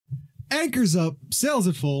Anchors up, sails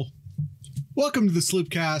at full. Welcome to the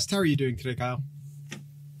Sloopcast. How are you doing today, Kyle?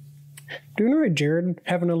 Doing all right, Jared.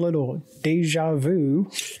 Having a little deja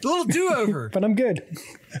vu. A little do-over. But I'm good.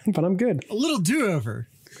 A little do-over.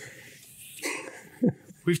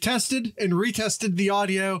 We've tested and retested the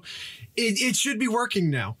audio. It should be working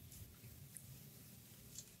now.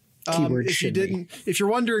 If you're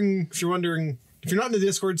wondering, if you're not in the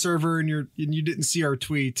Discord server and you didn't see our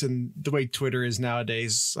tweet and the way Twitter is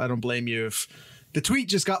nowadays, I don't blame you if the tweet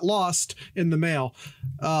just got lost in the mail.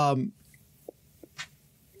 But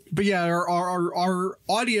yeah, our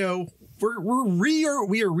audio, we are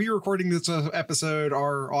re-recording this episode.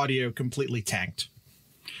 Our audio completely tanked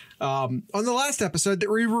on the last episode that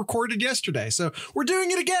we recorded yesterday. So we're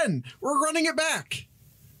doing it again. We're running it back.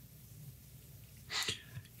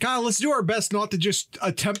 Kyle, let's do our best not to just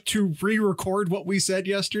attempt to re-record what we said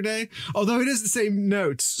yesterday, although it is the same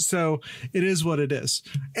notes, so it is what it is.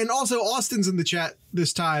 And also, Austin's in the chat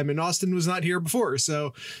this time, and Austin was not here before,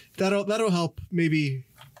 so that'll help maybe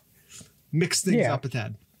mix things up a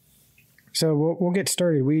tad. So we'll get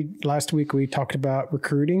started. Last week we talked about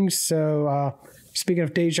recruiting, so speaking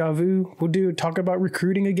of deja vu, we'll talk about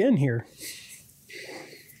recruiting again here.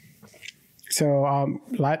 So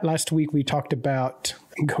last week we talked about...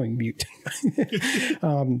 I'm going mute.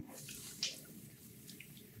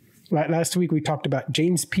 Last week we talked about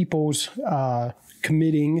James Peoples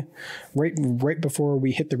committing right before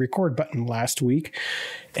we hit the record button last week,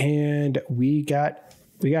 and we got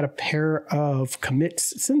a pair of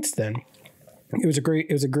commits since then. It was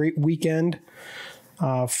a great weekend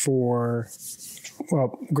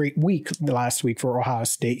great week last week for Ohio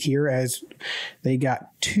State here, as they got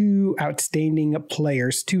two outstanding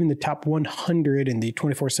players, two in the top 100 in the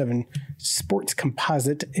 24/7 sports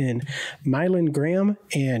composite in Mylan Graham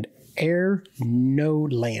and Air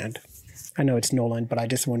Noland. I know it's Noland, but I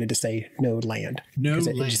just wanted to say Noland.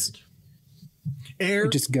 Noland. Air,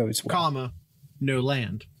 it just goes well. Comma, no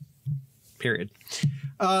land. Period.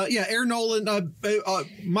 Air Noland,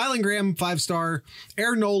 Mylan Graham, 5-star.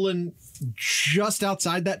 Air Noland, just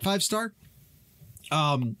outside that 5-star.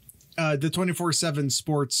 The 24/7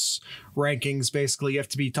 sports rankings, basically, you have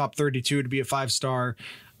to be top 32 to be a 5-star.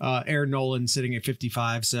 Air Noland sitting at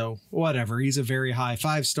 55, so whatever. He's a very high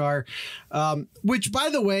 5-star, which, by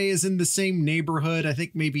the way, is in the same neighborhood. I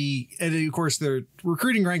think maybe, and of course, the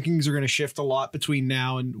recruiting rankings are going to shift a lot between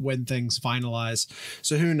now and when things finalize,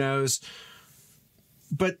 so who knows.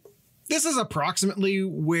 But this is approximately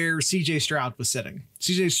where CJ Stroud was sitting.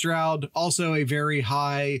 CJ Stroud, also a very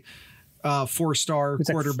high 4-star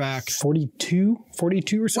quarterback. 42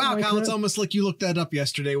 or something. Wow, like Kyle, that? It's almost like you looked that up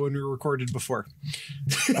yesterday when we recorded before.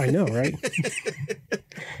 I know, right?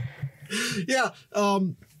 Yeah.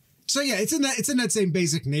 So yeah, it's in that same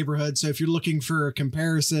basic neighborhood. So if you're looking for a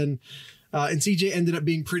comparison, and CJ ended up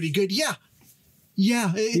being pretty good. Yeah.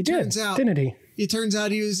 It turns out, didn't he? It turns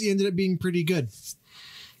out he ended up being pretty good.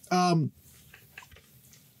 Air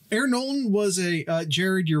Noland was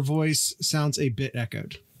Jared, your voice sounds a bit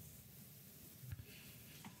echoed.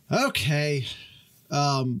 Okay.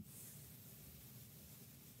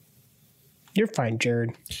 You're fine, Jared.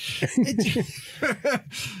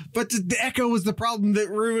 But the echo was the problem that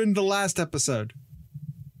ruined the last episode.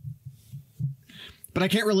 But I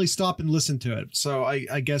can't really stop and listen to it, so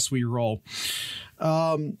I guess we roll.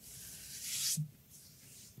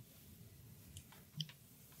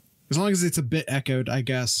 As long as it's a bit echoed, I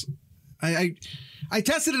guess. I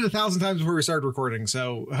tested it 1,000 times before we started recording,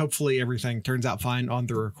 so hopefully everything turns out fine on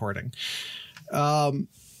the recording.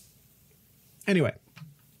 Anyway,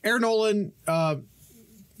 Air Noland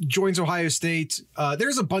joins Ohio State.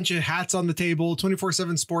 There's a bunch of hats on the table.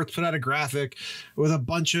 24/7 Sports put out a graphic with a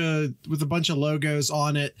bunch of logos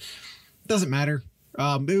on it. Doesn't matter.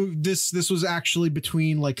 This was actually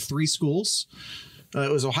between like 3 schools. It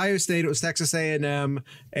was Ohio State, it was Texas A&M,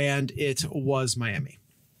 and it was Miami.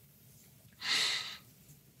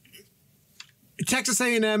 Texas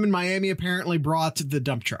A&M and Miami apparently brought the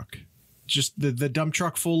dump truck. Just the dump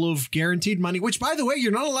truck full of guaranteed money, which, by the way,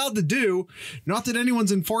 you're not allowed to do. Not that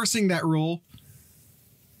anyone's enforcing that rule,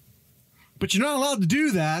 but you're not allowed to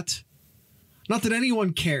do that. Not that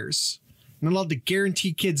anyone cares. You're not allowed to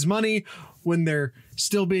guarantee kids money when they're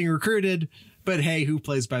still being recruited, but hey, who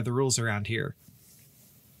plays by the rules around here?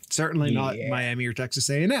 Certainly not Miami or Texas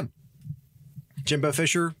A&M. Jimbo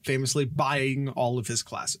Fisher famously buying all of his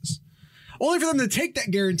classes. Only for them to take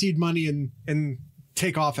that guaranteed money and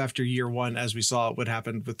take off after year one, as we saw what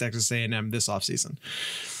happened with Texas A&M this offseason.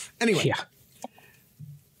 Anyway. Yeah.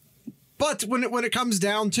 But when it comes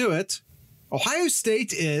down to it, Ohio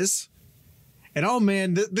State is, and oh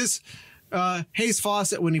man, this Hayes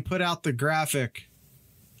Fawcett, when he put out the graphic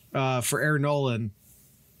for Air Noland,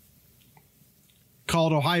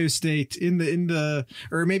 called Ohio State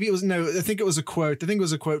or maybe it was, no, I think it was a quote. I think it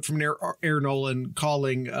was a quote from Air Noland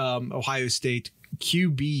calling Ohio State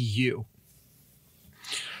QBU,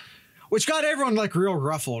 which got everyone like real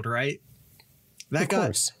ruffled, right? That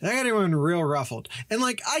got everyone real ruffled. And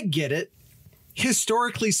like, I get it.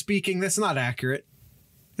 Historically speaking, that's not accurate.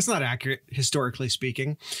 It's not accurate, historically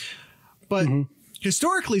speaking. But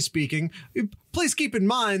historically speaking, please keep in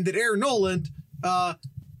mind that Air Noland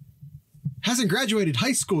hasn't graduated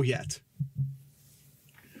high school yet.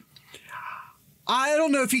 I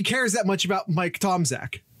don't know if he cares that much about Mike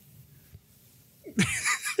Tomczak.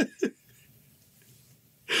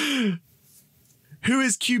 Who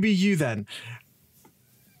is QBU then?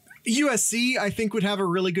 USC, I think, would have a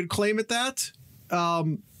really good claim at that.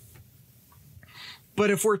 But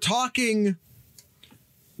if we're talking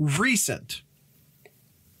recent,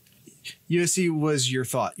 USC was your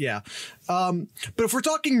thought, yeah. But if we're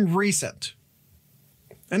talking recent,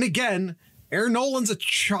 and again, Aaron Noland's a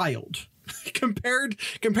child compared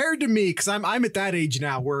to me, because I'm at that age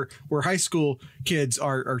now where high school kids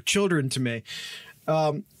are children to me.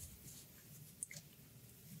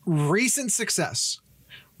 Recent success.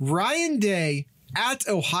 Ryan Day at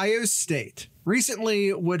Ohio State.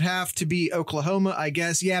 Recently would have to be Oklahoma, I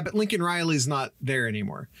guess. Yeah, but Lincoln Riley's not there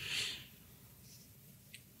anymore.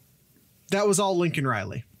 That was all Lincoln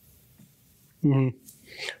Riley. Mm-hmm.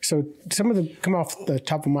 So some of them come off the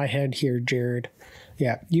top of my head here, Jared.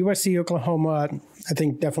 Yeah, USC, Oklahoma, I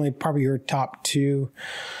think definitely probably your top two.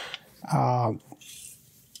 In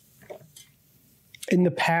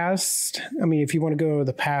the past, I mean, if you want to go to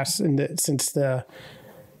the past since the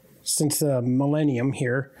millennium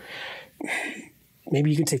here,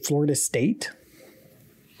 maybe you could say Florida State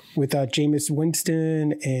with Jameis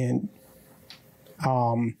Winston and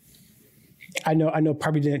I know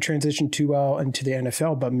probably didn't transition too well into the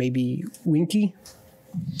NFL, but maybe Winky.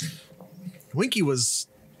 Winky was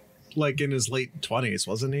like in his late 20s,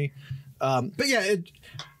 wasn't he? But yeah,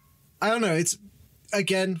 I don't know. It's,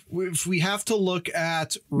 again, if we have to look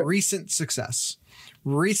at recent success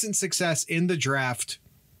in the draft,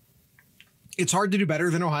 it's hard to do better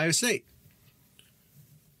than Ohio State.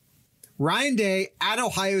 Ryan Day at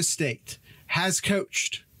Ohio State has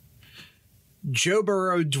coached Joe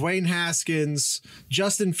Burrow, Dwayne Haskins,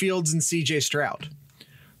 Justin Fields, and CJ Stroud.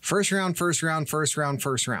 First round.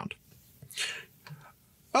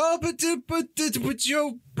 Oh, but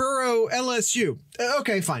Joe Burrow, LSU.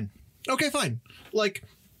 Okay, fine. Like,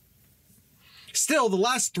 still, the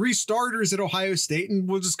last three starters at Ohio State, and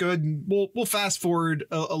we'll just go ahead and we'll fast forward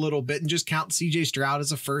a little bit and just count CJ Stroud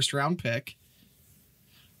as a first round pick.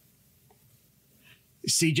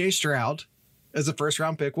 CJ Stroud as a first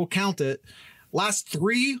round pick, we'll count it. Last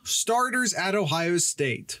three starters at Ohio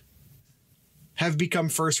State have become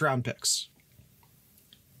first round picks.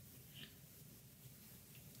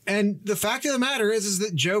 And the fact of the matter is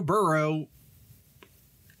that Joe Burrow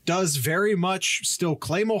does very much still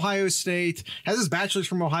claim Ohio State, has his bachelor's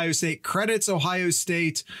from Ohio State, credits Ohio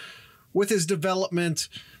State with his development.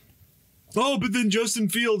 Oh, but then Justin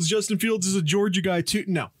Fields is a Georgia guy too.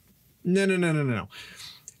 No.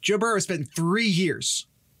 Joe Burrow spent 3 years.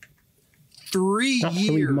 Not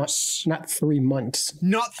 3 months.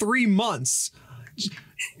 Not 3 months.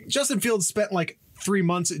 Justin Fields spent like 3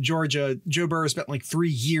 months at Georgia. Joe Burrow spent like 3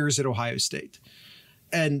 years at Ohio State.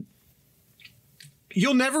 And you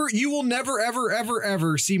will never,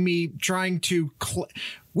 ever see me trying to.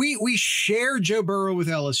 We share Joe Burrow with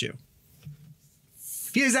LSU.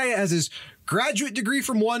 He has his graduate degree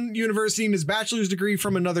from one university and his bachelor's degree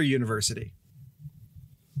from another university.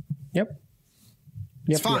 Yep.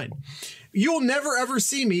 It's fine. You'll never, ever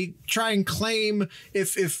see me try and claim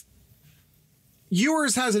if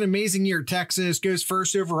Ewers has an amazing year at Texas, goes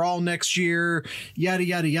first overall next year, yada,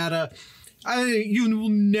 yada, yada. You will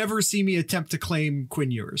never see me attempt to claim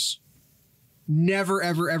Quinn Ewers. Never,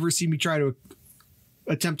 ever see me try to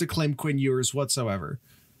attempt to claim Quinn Ewers whatsoever.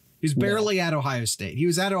 He's barely at Ohio State. He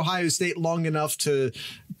was at Ohio State long enough to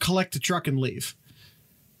collect a truck and leave.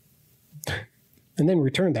 And then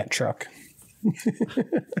return that truck.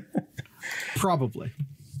 Probably.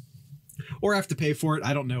 Or have to pay for it.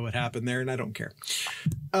 I don't know what happened there, and I don't care.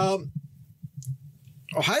 Ohio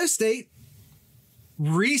State,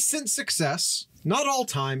 recent success, not all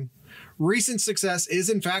time, recent success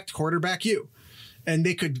is in fact quarterback U. And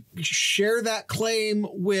they could share that claim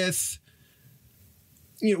with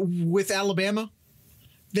Alabama.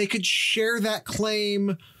 They could share that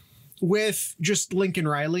claim with just Lincoln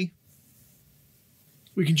Riley.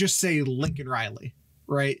 We can just say Lincoln Riley,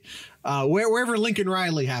 right? Wherever Lincoln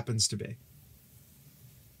Riley happens to be.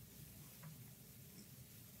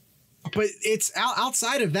 But it's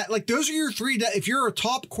outside of that. Like, those are your three. If you're a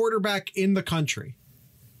top quarterback in the country,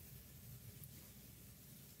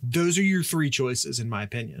 those are your three choices, in my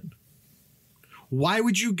opinion. Why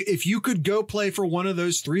would you, if you could go play for one of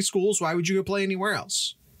those three schools, why would you go play anywhere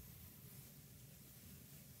else?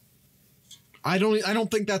 I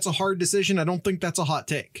don't think that's a hard decision. I don't think that's a hot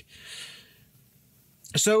take.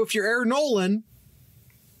 So if you're Aaron Noland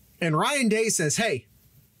and Ryan Day says, hey,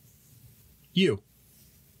 you.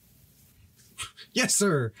 Yes,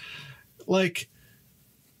 sir. Like,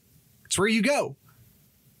 it's where you go.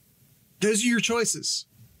 Those are your choices.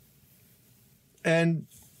 And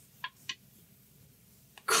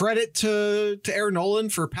credit to Aaron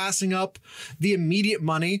Noland for passing up the immediate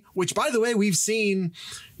money, which, by the way, we've seen,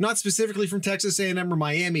 not specifically from Texas A&M or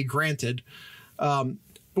Miami, granted, but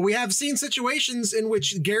we have seen situations in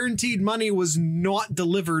which guaranteed money was not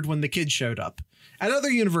delivered when the kids showed up at other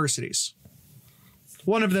universities.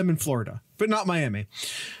 One of them in Florida, but not Miami.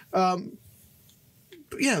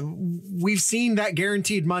 Yeah, we've seen that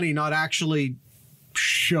guaranteed money not actually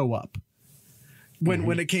show up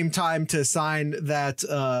when it came time to sign that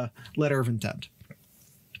letter of intent.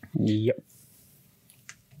 Yep.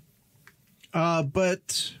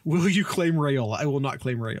 But will you claim Raiola? I will not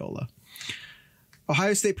claim Raiola.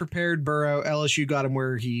 Ohio State prepared Burrow. LSU got him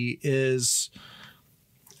where he is.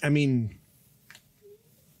 I mean,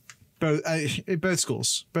 both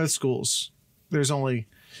schools. There's only,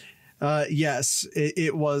 yes,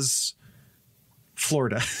 it was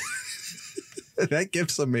Florida. That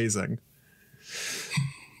gift's amazing.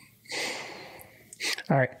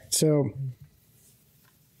 All right, so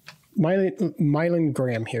Mylan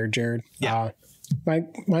Graham here, Jared. Yeah.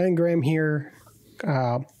 Mylan Graham here,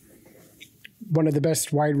 one of the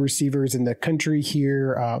best wide receivers in the country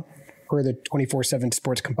here for the 24/7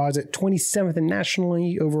 Sports Composite, 27th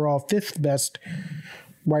nationally overall, 5th best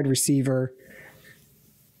wide receiver,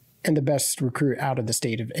 and the best recruit out of the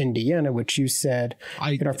state of Indiana, which you said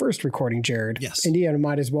in our first recording, Jared. Yes. Indiana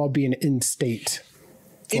might as well be an in-state.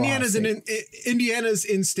 Indiana's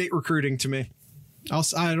in-state recruiting to me.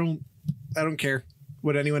 I don't care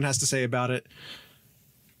what anyone has to say about it.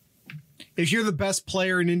 If you're the best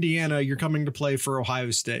player in Indiana, you're coming to play for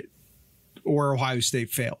Ohio State, or Ohio State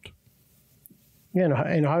failed. Yeah,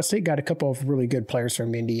 and Ohio State got a couple of really good players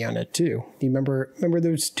from Indiana too. Do you remember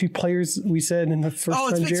those two players we said in the first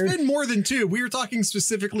time, Jared? It's been more than two. We were talking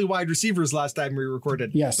specifically wide receivers last time we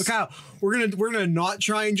recorded. Yes. But Kyle, we're gonna not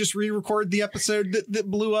try and just re-record the episode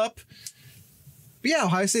that blew up. But yeah,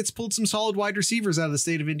 Ohio State's pulled some solid wide receivers out of the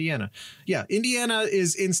state of Indiana. Yeah, Indiana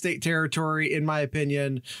is in-state territory, in my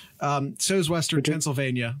opinion. So is Western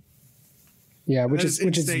Pennsylvania. Yeah, which is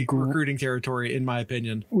recruiting territory, in my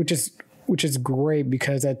opinion. Which is great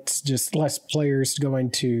because that's just less players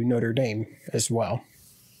going to Notre Dame as well.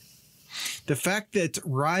 The fact that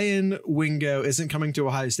Ryan Wingo isn't coming to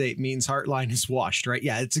Ohio State means Heartline is washed, right?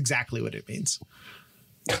 Yeah, it's exactly what it means.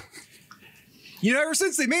 You know, ever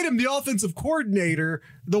since they made him the offensive coordinator,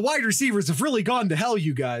 the wide receivers have really gone to hell,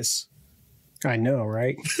 you guys. I know,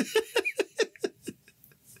 right?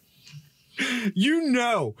 You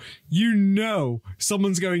know,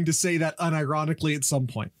 someone's going to say that unironically at some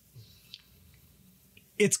point.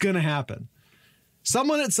 It's going to happen.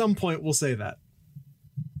 Someone at some point will say that.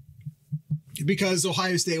 Because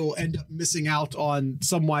Ohio State will end up missing out on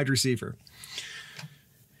some wide receiver.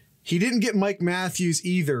 He didn't get Mike Matthews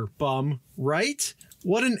either, bum, right?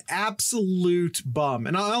 What an absolute bum.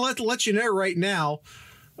 And I'll let you know right now,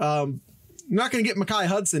 I'm not going to get Mekhi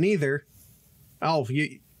Hudson either. Oh,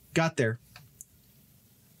 you got there.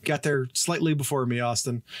 Got there slightly before me,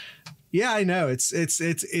 Austin. Yeah, I know. It's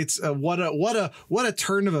what a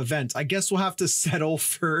turn of event. I guess we'll have to settle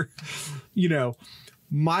for,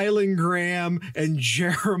 Mylan Graham and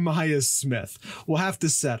Jeremiah Smith. We'll have to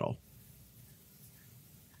settle.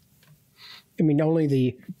 I mean, only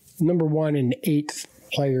the number 1 and 8th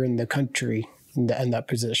player in the country in that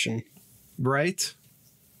position. Right.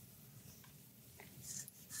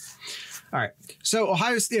 All right. So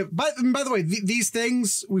Ohio State, by the way, these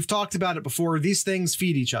things, we've talked about it before. These things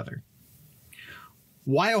feed each other.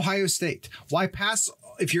 Why Ohio State? Why pass?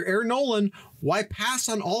 If you're Aaron Noland, why pass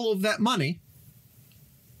on all of that money?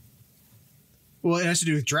 Well, it has to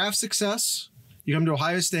do with draft success. You come to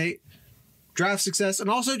Ohio State, draft success, and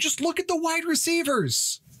also just look at the wide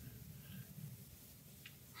receivers.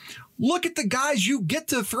 Look at the guys you get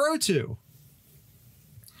to throw to.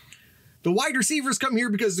 The wide receivers come here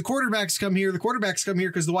because the quarterbacks come here. The quarterbacks come here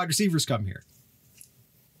because the wide receivers come here.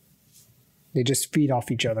 They just feed off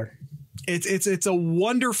each other. It's a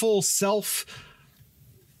wonderful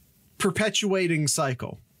self-perpetuating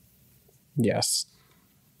cycle. Yes.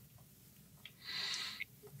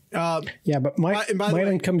 Yeah, but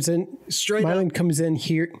Mylan comes in. Mylan comes in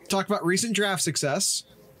here. Talk about recent draft success.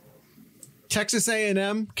 Texas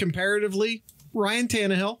A&M comparatively. Ryan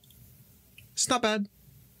Tannehill. It's not bad.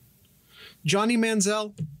 Johnny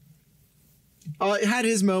Manziel had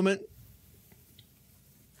his moment.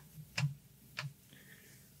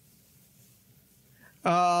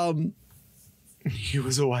 He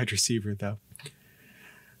was a wide receiver, though.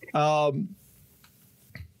 I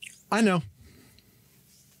know.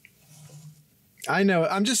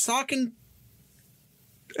 I'm just talking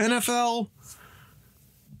NFL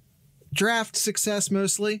draft success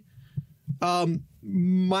mostly.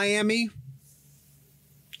 Miami.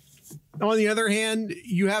 On the other hand,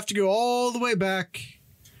 you have to go all the way back,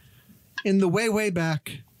 in the way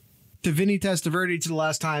back, to Vinny Testaverde, to the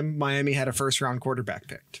last time Miami had a first-round quarterback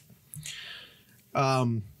picked.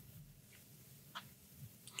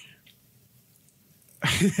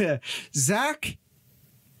 Zach,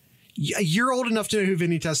 you're old enough to know who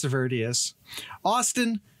Vinny Testaverde is.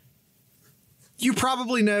 Austin, you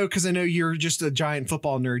probably know, because I know you're just a giant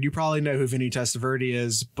football nerd. You probably know who Vinny Testaverde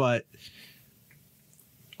is, but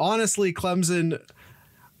honestly, Clemson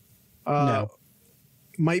No.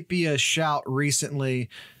 might be a shout recently.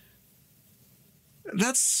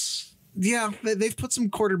 They've put some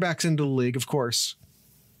quarterbacks into the league, of course.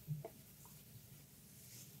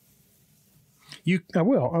 I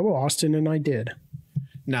will, Austin, and I did.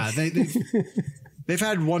 Nah, they've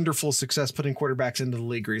had wonderful success putting quarterbacks into the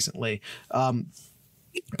league recently. But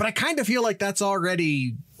I kind of feel like that's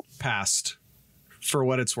already passed, for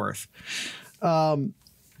what it's worth.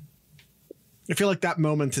 I feel like that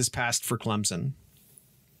moment has passed for Clemson.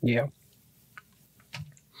 Yeah.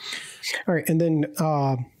 All right, and then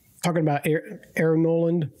talking about Aaron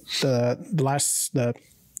Noland, the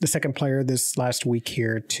second player this last week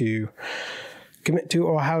here to commit to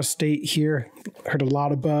Ohio State here. Heard a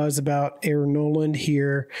lot of buzz about Aaron Noland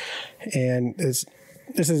here, and this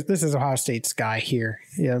is Ohio State's guy here.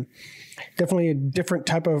 Yeah, definitely a different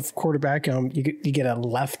type of quarterback. You get a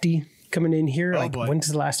lefty coming in here. Boy. When's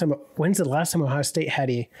the last time Ohio State had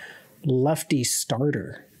a lefty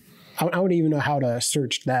starter? I don't even know how to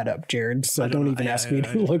search that up, Jared. So don't even ask me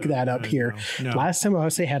to look that up here. No. Last time Ohio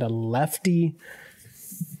State had a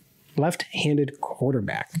left-handed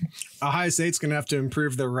quarterback. Ohio State's going to have to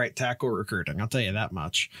improve their right tackle recruiting. I'll tell you that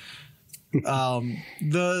much. I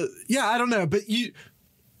don't know, but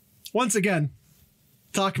once again,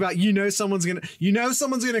 talk about, someone's going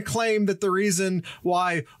to claim that the reason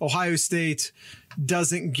why Ohio State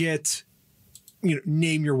doesn't get,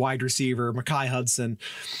 name your wide receiver, Mekhi Hudson.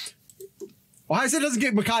 Ohio State doesn't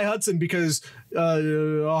get Mekhi Hudson because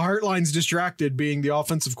Hartline's distracted being the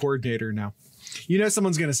offensive coordinator now.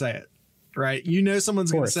 Someone's going to say it, right?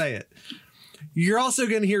 Someone's going to say it. You're also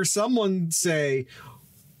going to hear someone say,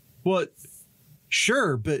 "What?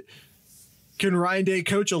 Sure, but can Ryan Day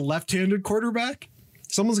coach a left-handed quarterback?"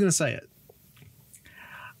 Someone's going to say it.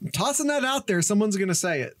 I'm tossing that out there. Someone's going to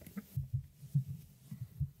say it.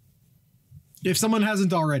 If someone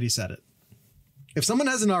hasn't already said it.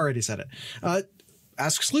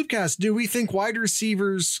 Ask Sloopcast, do we think wide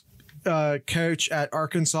receivers coach at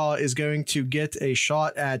Arkansas is going to get a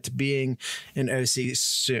shot at being an OC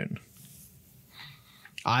soon?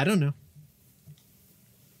 I don't know.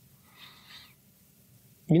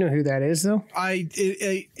 You know who that is, though?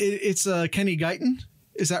 It's Kenny Guyton.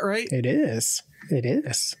 Is that right? It is.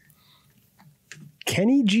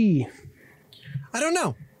 Kenny G. I don't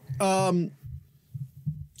know.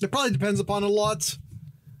 It probably depends upon a lot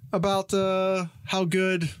about how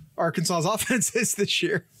good Arkansas's offense is this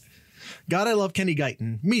year. God, I love Kenny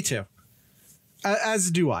Guyton. Me too. As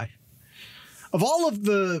do I. Of all of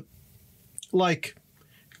the,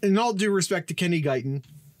 in all due respect to Kenny Guyton,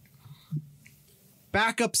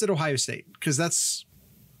 backups at Ohio State, because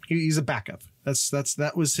he's a backup.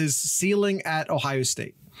 That was his ceiling at Ohio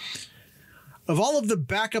State. Of all of the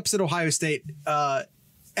backups at Ohio State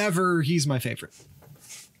ever, he's my favorite.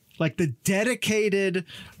 Like the dedicated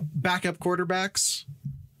backup quarterbacks,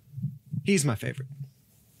 he's my favorite.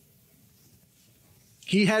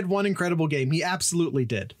 He had one incredible game. He absolutely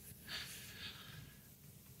did.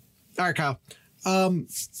 All right, Kyle.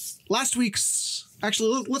 Let's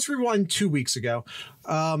rewind 2 weeks ago.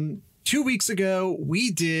 2 weeks ago,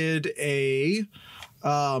 we did a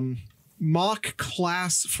mock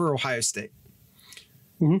class for Ohio State.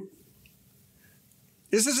 Mm-hmm.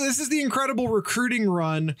 This is the incredible recruiting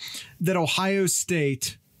run that Ohio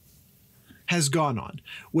State has gone on.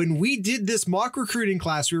 When we did this mock recruiting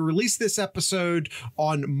class, we released this episode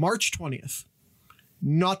on March 20th,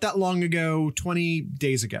 not that long ago, 20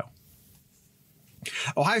 days ago.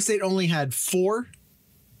 Ohio State only had four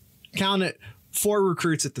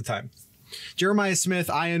recruits at the time. Jeremiah Smith,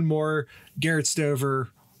 Ian Moore, Garrett Stover,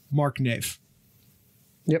 Mark Nave.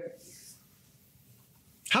 Yep.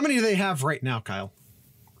 How many do they have right now, Kyle?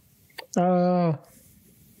 9.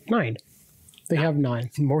 They have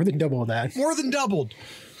 9. More than double that. More than doubled.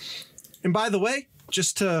 And by the way,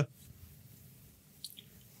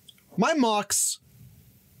 my mocks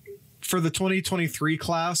for the 2023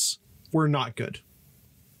 class were not good.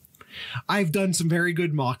 I've done some very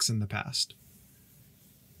good mocks in the past.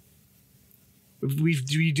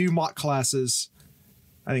 We do mock classes.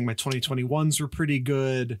 I think my 2021s were pretty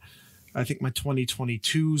good. I think my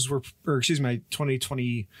 2022s were, or excuse me, my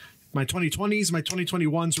 2020s, my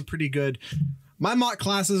 2021s were pretty good. My mock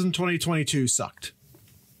classes in 2022 sucked.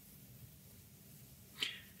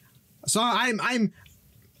 So I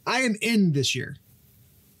am in this year.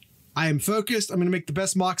 I am focused. I'm going to make the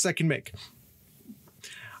best mocks I can make.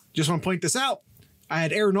 Just want to point this out. I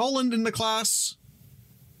had Aaron Noland in the class.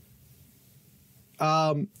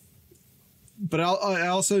 But I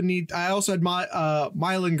also had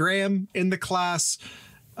Mylan Graham in the class.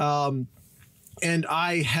 And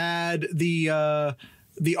I had the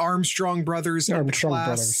Armstrong brothers in the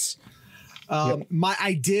class. Yep.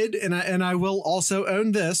 I did, and I will also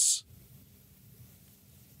own this.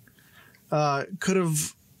 Could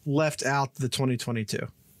have left out the 2022.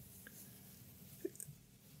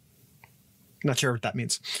 Not sure what that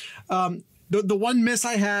means. The one miss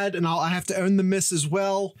I had, and I have to own the miss as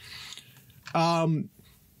well. I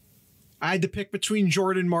had to pick between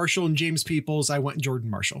Jordan Marshall and James Peoples. I went Jordan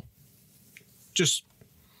Marshall. Just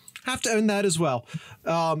have to own that as well.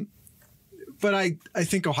 But I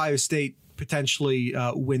think Ohio State potentially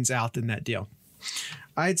wins out in that deal.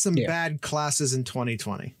 I had some bad classes in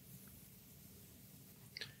 2020.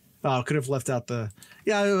 Could have left out it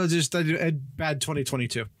was just I had bad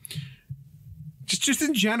 2022. Just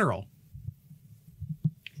in general.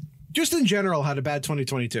 Just in general had a bad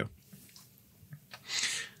 2022.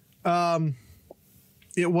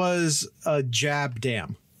 It was a jab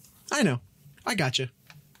dam. I know. I got you.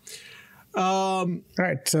 All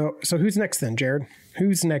right. So who's next then, Jared?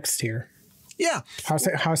 Who's next here? Yeah.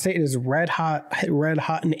 Ohio State is red hot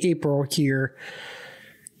in April here.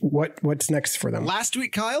 What's next for them? Last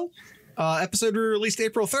week, Kyle, episode we released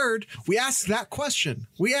April 3rd, we asked that question.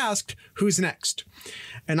 We asked who's next.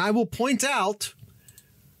 And I will point out,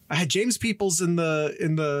 I had James Peoples in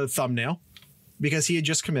the thumbnail because he had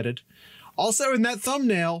just committed. Also in that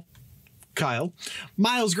thumbnail, Kyle,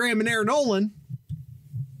 Miles Graham and Aaron Noland.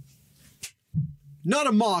 Not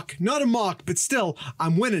a mock, but still,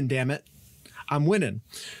 I'm winning, damn it. I'm winning.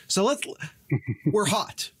 So we're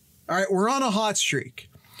hot. All right, we're on a hot streak.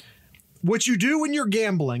 What you do when you're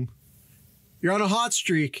gambling, you're on a hot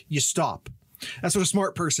streak, you stop. That's what a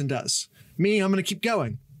smart person does. Me, I'm going to keep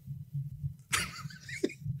going.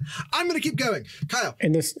 I'm going to keep going. Kyle.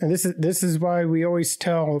 And this is why we always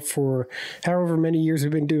tell for however many years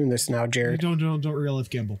we've been doing this now, Jared. Don't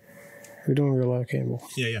real-life gamble. We don't real-life gamble.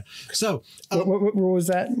 Yeah. So what rule is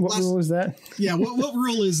that? Rule is that? Yeah, what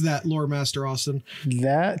rule is that, Lore Master Austin?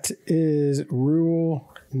 That is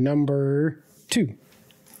rule number 2.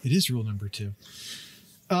 It is rule number 2.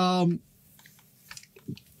 All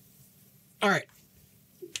right.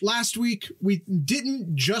 Last week, we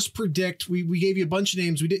didn't just predict. We gave you a bunch of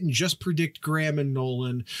names. We didn't just predict Graham and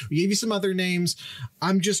Noland. We gave you some other names.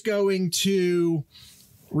 I'm just going to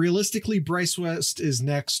realistically, Bryce West is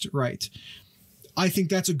next. Right. I think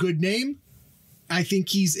that's a good name. I think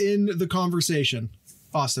he's in the conversation.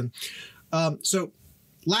 Austin. So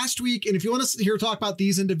last week, and if you want to hear talk about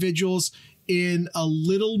these individuals in a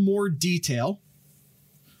little more detail,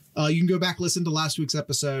 you can go back, listen to last week's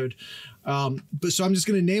episode. But so I'm just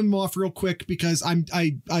going to name them off real quick because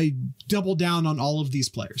I double down on all of these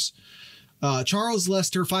players. Charles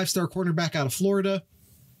Lester, 5-star cornerback out of Florida.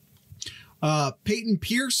 Peyton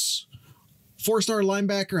Pierce, 4-star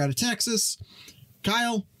linebacker out of Texas.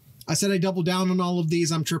 Kyle, I said I double down on all of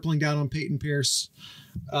these. I'm tripling down on Peyton Pierce.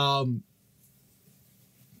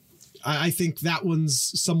 I think that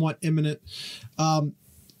one's somewhat imminent.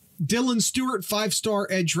 Dylan Stewart, 5-star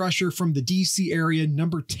edge rusher from the DC area,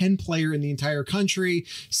 number 10 player in the entire country.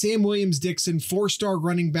 Sam Williams-Dixon, 4-star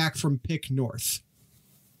running back from Pick North.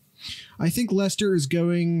 I think Lester is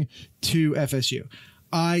going to FSU.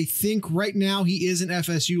 I think right now he is an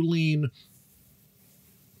FSU lean,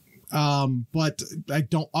 but I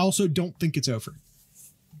don't think it's over.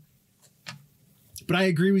 But I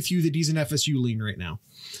agree with you that he's an FSU lean right now.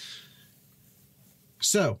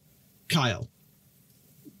 So, Kyle,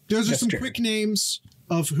 those are some quick names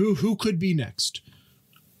of who could be next.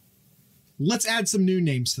 Let's add some new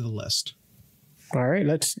names to the list. All right,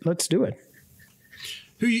 let's do it.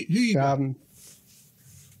 Who you got?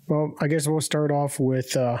 Well, I guess we'll start off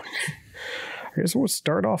with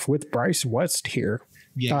Bryce West here.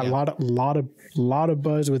 Yeah, a lot of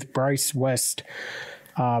buzz with Bryce West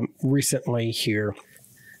recently here,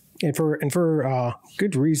 and for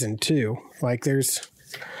good reason too. Like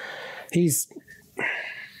he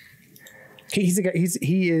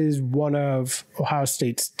is one of Ohio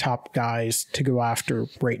State's top guys to go after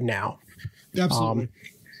right now. Absolutely.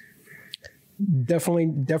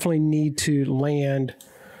 Definitely need to land.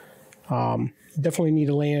 Definitely need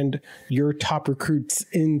to land your top recruits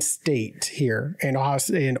in state here. And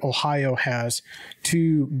Ohio has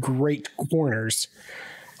two great corners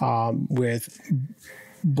with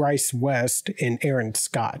Bryce West and Aaron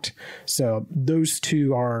Scott. So those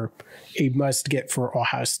two are a must get for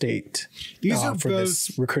Ohio State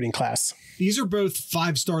this recruiting class. These are both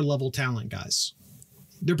 5-star level talent guys.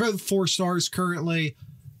 They're both 4 stars currently.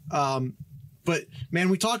 But man,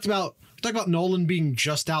 we talked about Noland being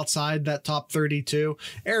just outside that top 32.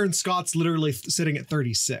 Aaron Scott's literally sitting at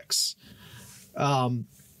 36.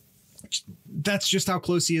 That's just how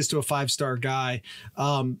close he is to a 5-star guy.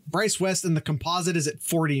 Bryce West in the composite is at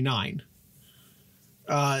 49.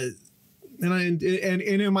 And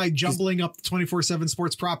am I jumbling up the 24/7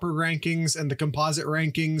 Sports Proper rankings and the composite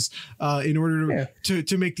rankings in order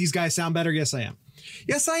to make these guys sound better? Yes, I am.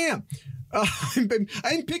 Yes, I am.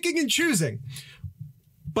 I'm picking and choosing.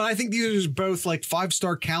 But I think these are both like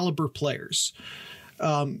 5-star caliber players,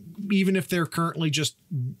 even if they're currently just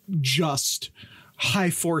high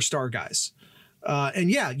 4-star guys.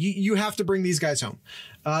 And yeah, you have to bring these guys home.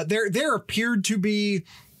 There appeared to be,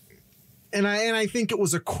 and I think it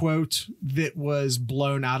was a quote that was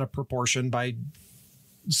blown out of proportion by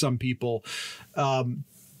some people,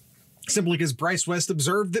 simply because Bryce West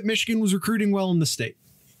observed that Michigan was recruiting well in the state.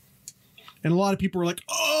 And a lot of people were like,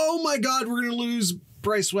 oh my God, we're going to lose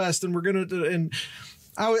Bryce West. And we're going to, and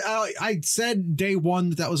I said day one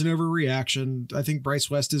that was an overreaction. I think Bryce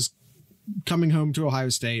West is coming home to Ohio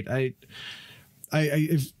State. I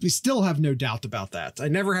still have no doubt about that. I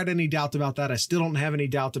never had any doubt about that. I still don't have any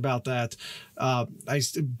doubt about that. I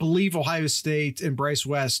believe Ohio State and Bryce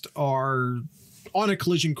West are on a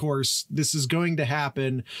collision course. This is going to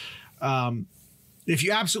happen. If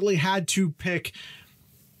you absolutely had to pick,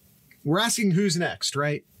 we're asking who's next,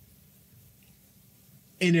 right?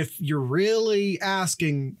 And if you're really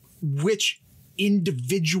asking which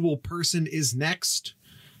individual person is next,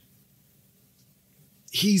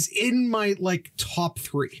 he's in my top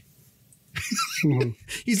 3.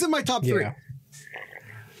 He's in my top 3.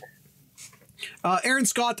 Aaron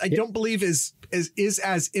Scott, I don't believe is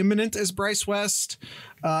as imminent as Bryce West.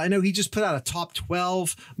 I know he just put out a top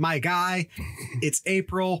 12. My guy, it's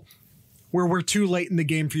April. We're too late in the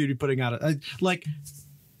game for you to be putting out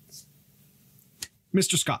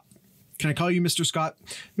Mr. Scott. Can I call you Mr. Scott?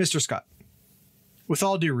 Mr. Scott, with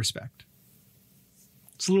all due respect,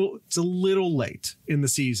 it's a little late in the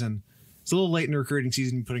season. It's a little late in the recruiting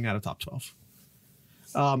season to be putting out a top 12.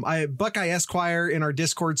 Buckeye Esquire in our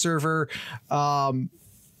Discord server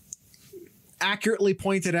accurately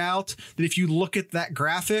pointed out that if you look at that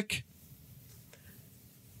graphic,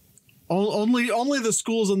 only the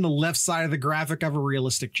schools on the left side of the graphic have a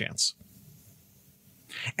realistic chance.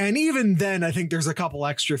 And even then, I think there's a couple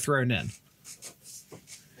extra thrown in.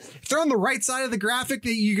 If they're on the right side of the graphic,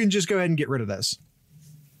 you can just go ahead and get rid of those.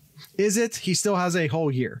 Is it? He still has a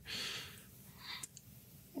whole year.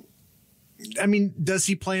 I mean, does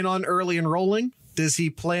he plan on early enrolling? Does he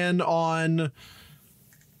plan on...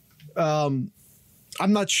 I'm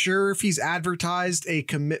not sure if he's advertised a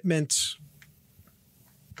commitment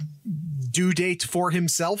due date for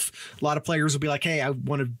himself. A lot of players will be like, hey, I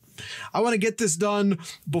want to get this done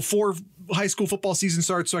before high school football season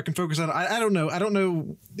starts so I can focus on it. I don't know. I don't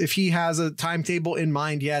know if he has a timetable in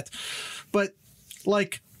mind yet, but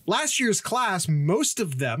last year's class, most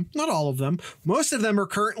of them, not all of them, most of them are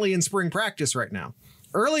currently in spring practice right now.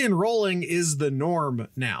 Early enrolling is the norm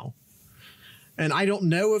now. And I don't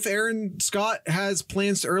know if Aaron Scott has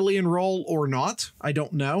plans to early enroll or not. I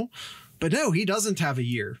don't know. But no, he doesn't have a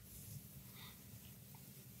year.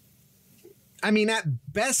 I mean,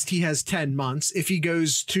 at best, he has 10 months if he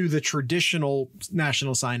goes to the traditional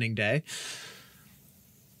National Signing Day.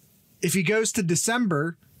 If he goes to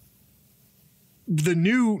December, the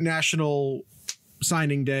new National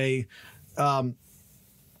Signing Day,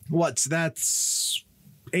 that's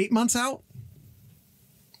 8 months out?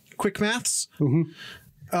 quick maths.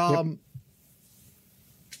 Yep.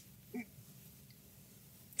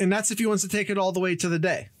 And that's if he wants to take it all the way to the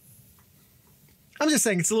day. I'm just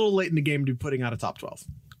saying it's a little late in the game to be putting out a top 12.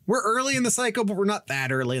 We're early in the cycle, but we're not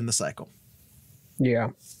that early in the cycle. Yeah.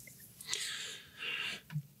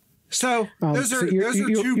 So those are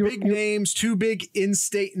two big names, two big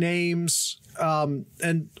in-state names.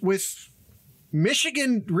 And with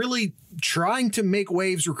Michigan really trying to make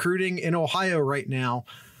waves recruiting in Ohio right now,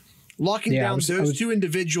 locking down those two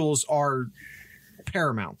individuals are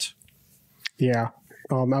paramount. Yeah.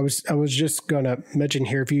 I was just going to mention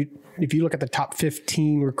here, if you look at the top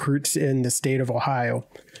 15 recruits in the state of Ohio,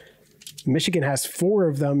 Michigan has 4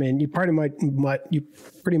 of them, and you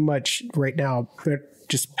pretty much right now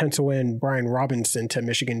just pencil in Brian Robinson to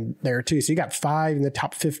Michigan there too. So you got 5 in the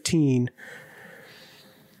top 15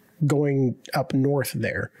 going up north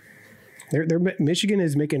there. Michigan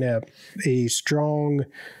is making a strong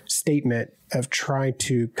statement of trying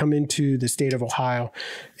to come into the state of Ohio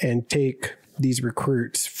and take these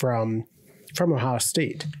recruits from Ohio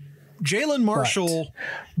State. Jalen Marshall,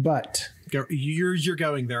 but you're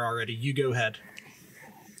going there already. You go ahead.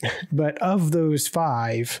 But of those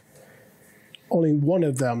 5, only one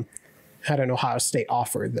of them had an Ohio State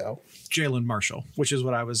offer, though. Jalen Marshall, which is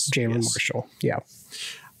what I was. Jalen Marshall, yeah.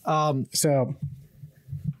 So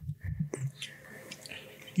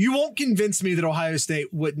you won't convince me that Ohio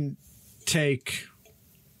State wouldn't take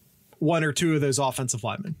 1 or 2 of those offensive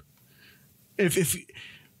linemen. If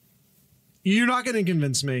you're not going to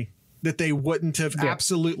convince me that they wouldn't have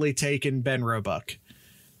absolutely taken Ben Roebuck.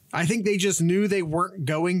 I think they just knew they weren't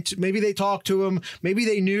going to. Maybe they talked to him. Maybe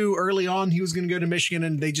they knew early on he was going to go to Michigan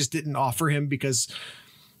and they just didn't offer him because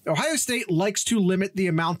Ohio State likes to limit the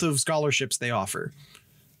amount of scholarships they offer.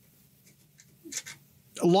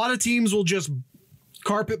 A lot of teams will just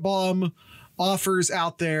carpet bomb offers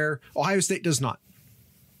out there. Ohio State does not.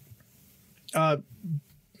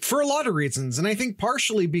 For a lot of reasons. And I think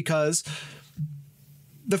partially because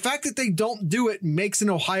the fact that they don't do it makes an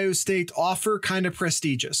Ohio State offer kind of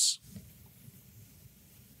prestigious.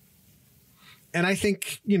 And I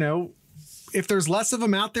think, if there's less of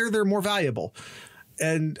them out there, they're more valuable.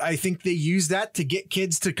 And I think they use that to get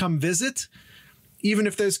kids to come visit, even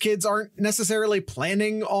if those kids aren't necessarily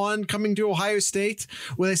planning on coming to Ohio State,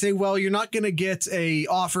 where they say, well, you're not going to get a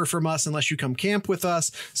offer from us unless you come camp with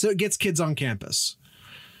us. So it gets kids on campus.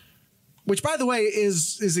 Which, by the way,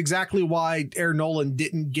 is exactly why Air Noland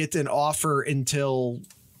didn't get an offer until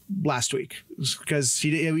last week, because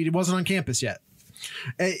he wasn't on campus yet.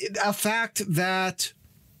 A fact that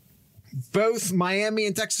both Miami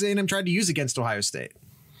and Texas A&M tried to use against Ohio State.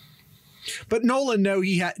 But Noland knew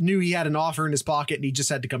he had an offer in his pocket, and he just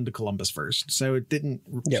had to come to Columbus first. So it didn't.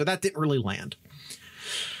 Yep. So that didn't really land.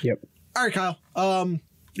 Yep. All right, Kyle.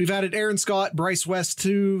 We've added Aaron Scott, Bryce West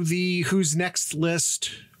to the Who's Next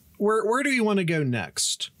list. Where do you want to go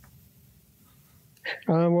next?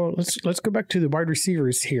 Well, let's go back to the wide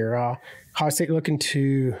receivers here. Ohio State looking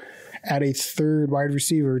to add a 3rd wide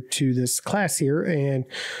receiver to this class here, and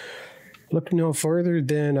look no further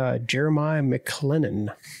than Jeremiah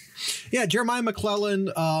McClellan. Yeah, Jeremiah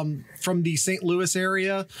McClellan from the St. Louis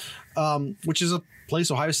area, which is a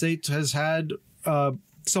place Ohio State has had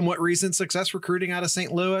somewhat recent success recruiting out of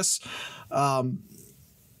St. Louis.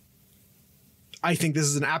 I think this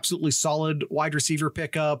is an absolutely solid wide receiver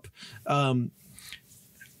pickup. I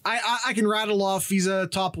can rattle off. He's a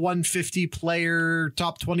top 150 player,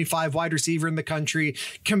 top 25 wide receiver in the country.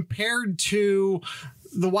 Compared to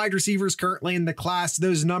the wide receivers currently in the class,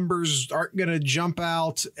 those numbers aren't going to jump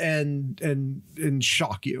out and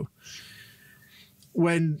shock you.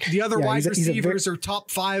 When the other wide receivers are top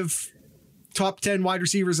 5, top 10 wide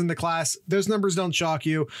receivers in the class, those numbers don't shock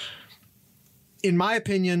you. In my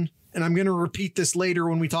opinion, and I'm going to repeat this later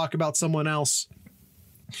when we talk about someone else,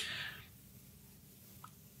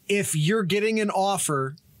 if you're getting an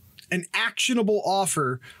offer, an actionable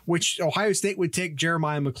offer, which Ohio State would take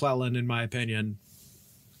Jeremiah McClellan, in my opinion,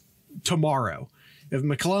 tomorrow. If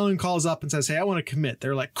McClellan calls up and says, hey, I want to commit,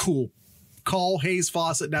 they're like, cool. Call Hayes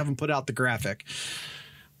Fawcett and have him put out the graphic.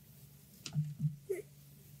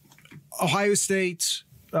 Ohio State,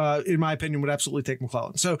 in my opinion, would absolutely take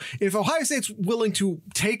McClellan. So if Ohio State's willing to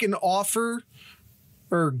take an offer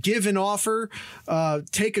or give an offer,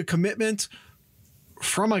 take a commitment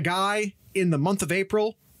from a guy in the month of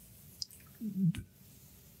April,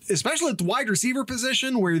 especially at the wide receiver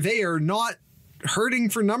position where they are not hurting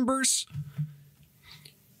for numbers,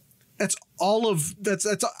 That's all of that's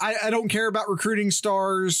I don't care about recruiting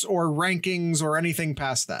stars or rankings or anything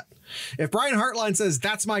past that. If Brian Hartline says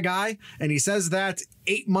that's my guy, and he says that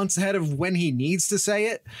 8 months ahead of when he needs to say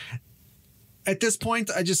it, at this point,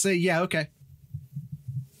 I just say, yeah, okay.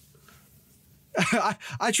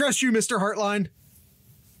 I trust you, Mr. Hartline.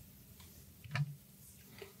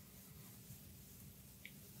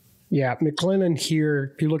 Yeah, McClellan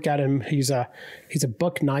here, if you look at him, he's a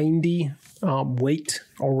 $190 weight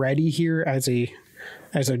already here as a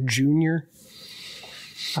junior.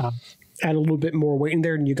 Add a little bit more weight in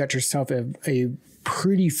there, and you got yourself a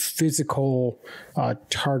pretty physical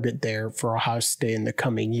target there for Ohio State in the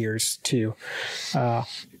coming years too.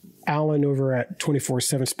 Allen over at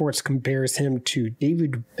 24/7 Sports compares him to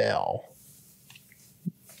David Bell,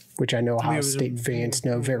 which I know Ohio State fans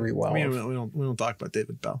know very well. We don't talk about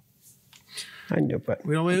David Bell. I know, but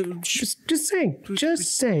we don't. Just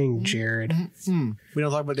saying, Jared. We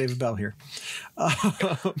don't talk about David Bell here. All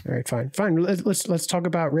right, fine. Let's talk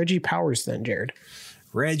about Reggie Powers then, Jared.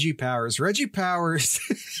 Reggie Powers Reggie Powers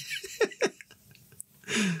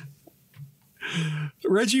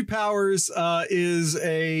is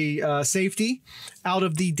a safety out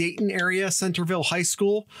of the Dayton area, Centerville High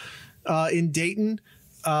School in Dayton.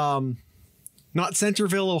 Not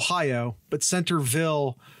Centerville, Ohio, but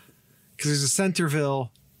Centerville, because there's a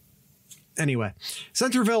Centerville. Anyway,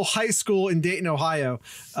 Centerville High School in Dayton, Ohio.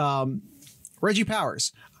 Reggie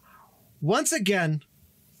Powers. Once again,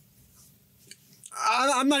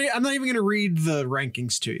 I'm not even going to read the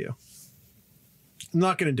rankings to you. I'm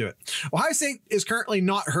not going to do it. Ohio State is currently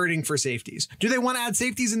not hurting for safeties. Do they want to add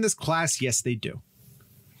safeties in this class? Yes, they do.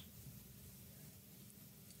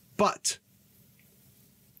 But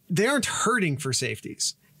they aren't hurting for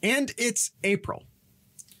safeties. And it's April.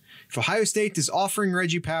 If Ohio State is offering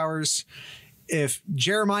Reggie Powers, if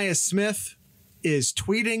Jeremiah Smith is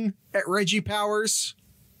tweeting at Reggie Powers,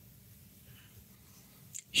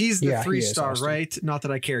 he's the 3-star, right? Not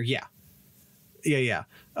that I care. Yeah.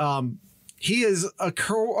 He is,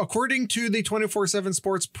 according to the 24/7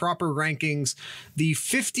 Sports proper rankings, the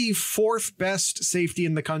 54th best safety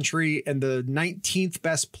in the country and the 19th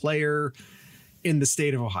best player in the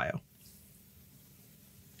state of Ohio.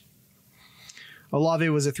 Olave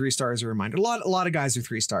was a 3-star, as a reminder. A lot of guys are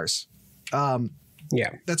 3 stars.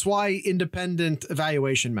 That's why independent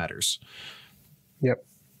evaluation matters. Yep.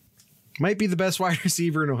 Might be the best wide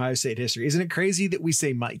receiver in Ohio State history. Isn't it crazy that we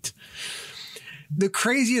say might? The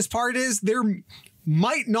craziest part is there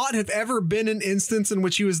might not have ever been an instance in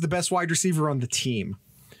which he was the best wide receiver on the team.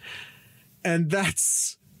 And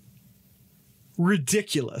that's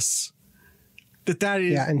ridiculous. That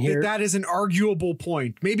is an arguable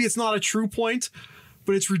point. Maybe it's not a true point,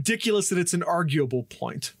 but it's ridiculous that it's an arguable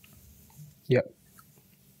point. Yep.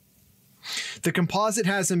 The composite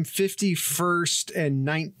has him 51st and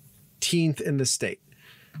 19th in the state.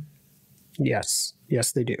 Yes,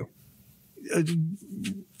 they do. I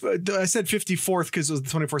said 54th because it was the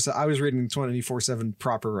 24/7. I was reading 24/7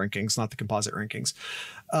 proper rankings, not the composite rankings.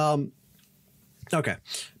 Okay.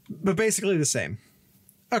 But basically the same.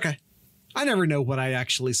 Okay. I never know what I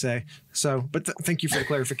actually say. So, but thank you for the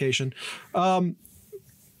clarification.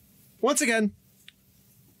 Once again,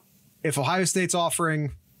 if Ohio State's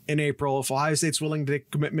offering in April, if Ohio State's willing to take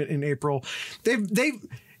commitment in April, they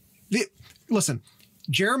listen,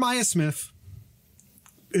 Jeremiah Smith,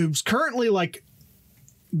 who's currently like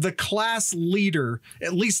the class leader,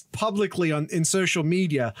 at least publicly in social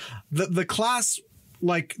media, the class,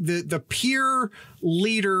 like the peer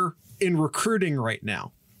leader in recruiting right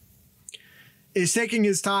now, is taking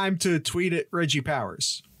his time to tweet at Reggie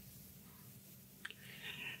Powers.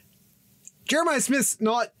 Jeremiah Smith's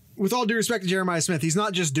not, with all due respect to Jeremiah Smith, he's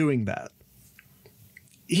not just doing that.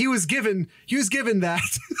 He was given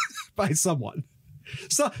that by someone.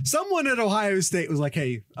 So someone at Ohio State was like,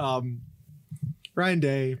 hey, Brian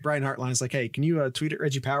Hartline is like, hey, can you tweet at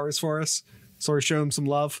Reggie Powers for us? Sort of show him some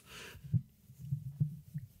love.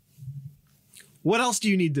 What else do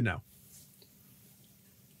you need to know?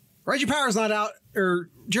 Reggie Powers not out, or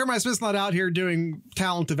Jeremiah Smith's not out here doing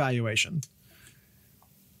talent evaluation.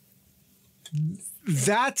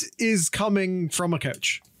 That is coming from a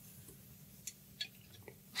coach.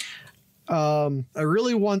 I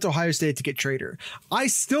really want Ohio State to get Trader. I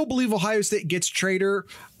still believe Ohio State gets Trader.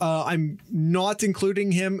 I'm not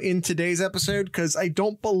including him in today's episode because I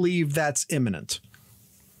don't believe that's imminent.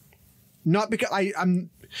 Not because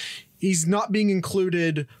he's not being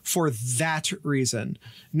included for that reason.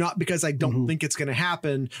 Not because I don't think it's going to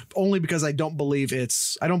happen, only because I don't believe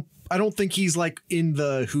I don't think he's like in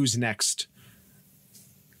the who's next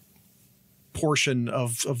portion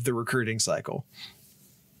of the recruiting cycle.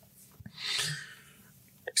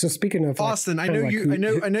 So speaking of Austin, I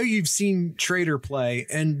know you've seen Trader play,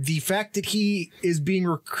 and the fact that he is being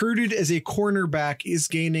recruited as a cornerback is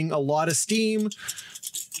gaining a lot of steam.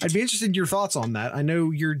 I'd be interested in your thoughts on that. I know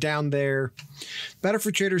you're down there. Better for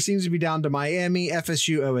Trader seems to be down to Miami,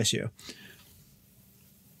 FSU, OSU.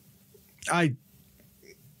 I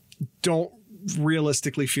don't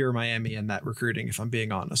realistically fear Miami in that recruiting, if I'm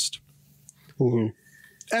being honest. Mm-hmm.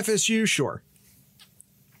 FSU, sure.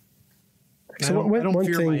 So I don't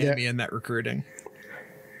fear Miami in that recruiting.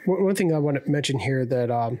 One thing I want to mention here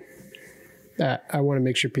that that I want to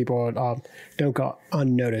make sure people don't go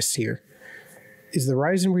unnoticed here is the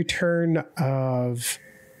rise and return of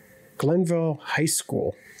Glenville High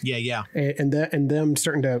School. Yeah. And them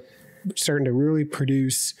starting to really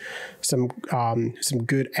produce some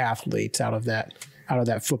good athletes out of that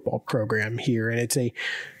football program here, and it's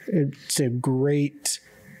a great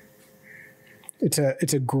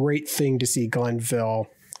thing to see Glenville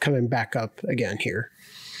coming back up again here.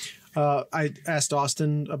 I asked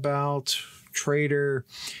Austin about Trader.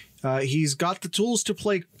 He's got the tools to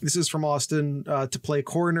play. This is from Austin, to play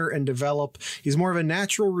corner and develop. He's more of a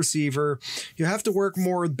natural receiver. You have to work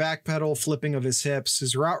more with back pedal flipping of his hips.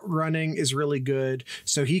 His route running is really good,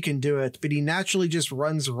 so he can do it, but he naturally just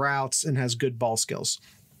runs routes and has good ball skills.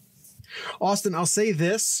 Austin, I'll say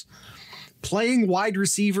this. Playing wide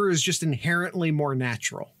receiver is just inherently more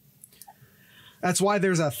natural. That's why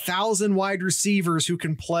there's 1,000 wide receivers who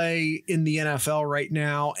can play in the NFL right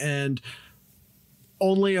now, and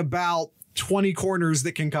only about 20 corners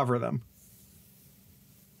that can cover them.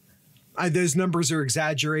 Those numbers are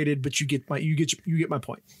exaggerated, but you get my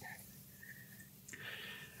point.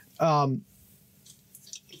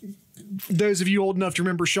 Those of you old enough to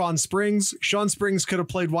remember Sean Springs could have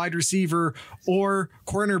played wide receiver or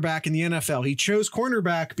cornerback in the NFL. He chose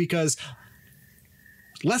cornerback because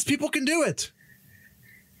less people can do it.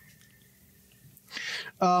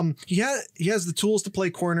 He has the tools to play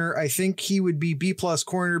corner. I think he would be B+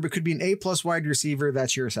 corner, but could be an A+ wide receiver.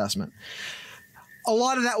 That's your assessment. A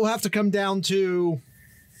lot of that will have to come down to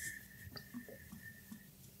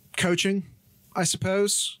coaching, I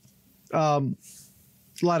suppose.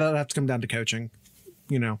 A lot of that have to come down to coaching,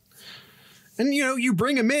 and you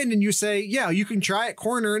bring him in and you say, yeah, you can try at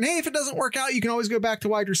corner, and hey, if it doesn't work out, you can always go back to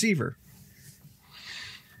wide receiver.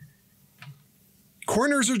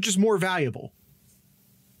 Corners are just more valuable.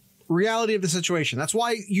 Reality of the situation. That's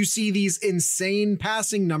why you see these insane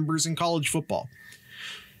passing numbers in college football.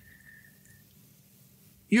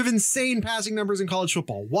 You have insane passing numbers in college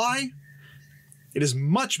football. Why? It is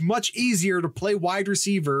much, much easier to play wide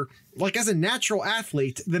receiver, like as a natural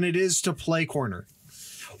athlete, than it is to play corner.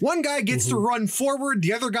 One guy gets to run forward,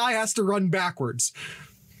 the other guy has to run backwards.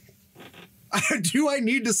 Do I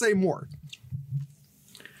need to say more?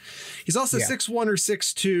 He's also 6'1" or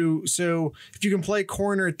 6'2", so if you can play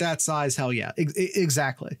corner at that size, hell yeah.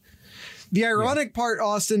 Exactly. The ironic part,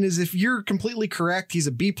 Austin, is if you're completely correct, he's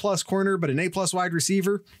a B+ corner, but an A+ wide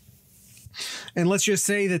receiver. And let's just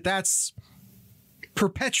say that that's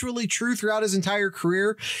perpetually true throughout his entire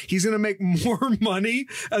career. He's going to make more money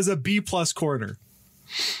as a B+ corner.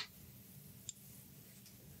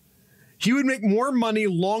 He would make more money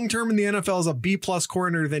long-term in the NFL as a B+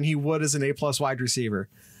 corner than he would as an A+ wide receiver.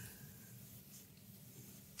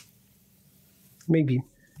 Maybe.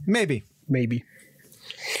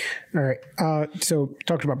 All right. So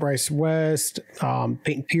talked about Bryce West,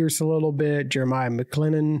 Peyton Pierce a little bit, Jeremiah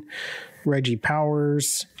McLennan, Reggie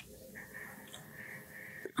Powers.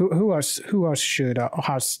 Who else should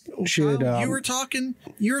you were talking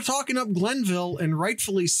up Glenville, and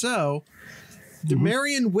rightfully so.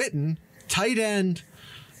 Demarion Witten, tight end,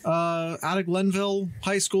 out of Glenville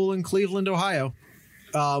High School in Cleveland, Ohio.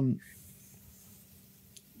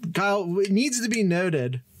 Kyle, it needs to be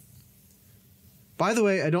noted. By the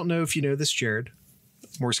way, I don't know if you know this, Jared.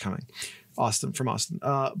 More's coming. From Austin.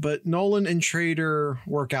 But Noland and Trader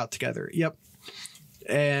work out together. Yep.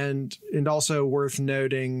 And also worth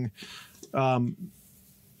noting,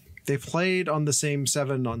 they played on the same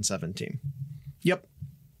 7-on-7 team. Yep.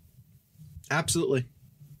 Absolutely.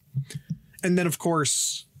 And then, of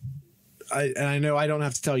course, I know I don't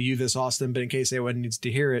have to tell you this, Austin, but in case anyone needs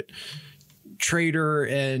to hear it, Trader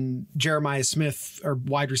and Jeremiah Smith are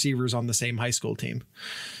wide receivers on the same high school team.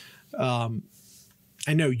 I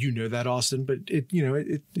know you know that, Austin, but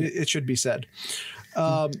it should be said.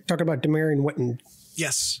 Talk about Demarion Witten.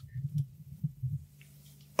 Yes.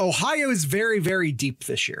 Ohio is very, very deep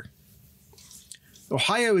this year.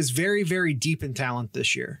 Ohio is very, very deep in talent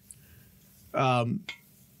this year.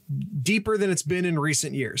 Deeper than it's been in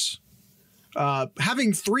recent years.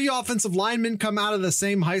 Having 3 offensive linemen come out of the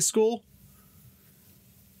same high school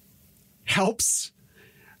helps.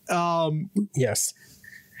 Yes.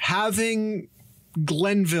 Having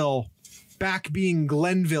Glenville back being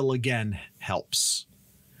Glenville again helps.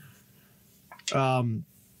 Demarion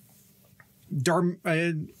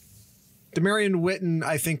Witten,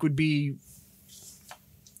 I think, would be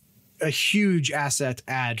a huge asset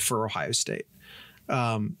add for Ohio State.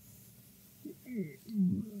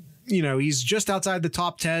 He's just outside the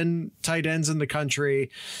top 10 tight ends in the country.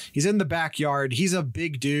 He's in the backyard. He's a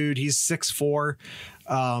big dude. He's 6'4",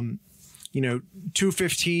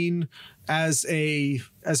 215 as a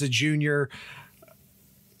junior.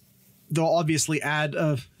 They'll obviously add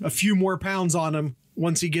a few more pounds on him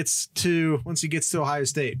once he gets to Ohio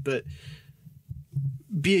State, but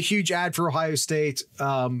be a huge add for Ohio State.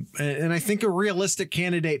 And I think a realistic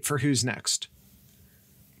candidate for who's next.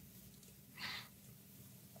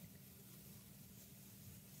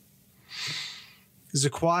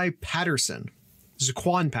 Zaquan Patterson.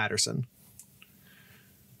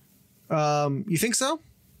 You think so?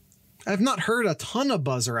 I've not heard a ton of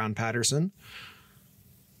buzz around Patterson.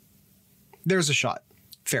 There's a shot.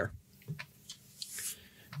 Fair.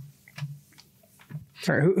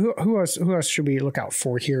 All right. Who else should we look out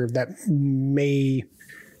for here that may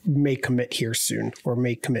commit here soon or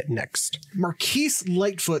may commit next? Marquise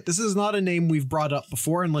Lightfoot. This is not a name we've brought up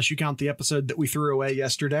before, unless you count the episode that we threw away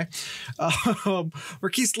yesterday.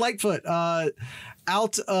 Marquise Lightfoot,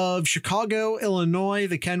 out of Chicago, Illinois,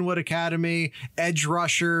 the Kenwood Academy, edge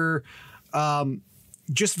rusher,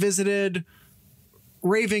 just visited,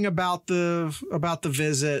 raving about the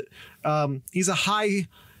visit. He's a high.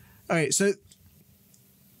 All right, so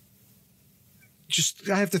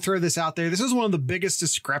I have to throw this out there. This is one of the biggest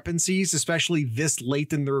discrepancies, especially this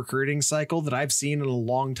late in the recruiting cycle, that I've seen in a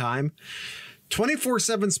long time.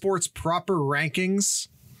 24/7 Sports proper rankings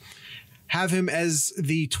have him as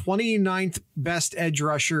the 29th best edge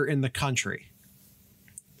rusher in the country.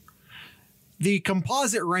 The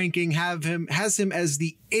composite ranking has him as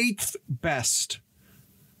the 8th best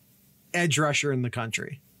edge rusher in the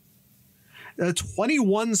country. A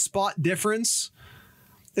 21 spot difference,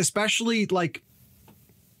 especially like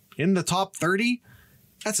in the top 30.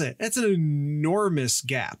 That's an enormous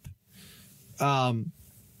gap. That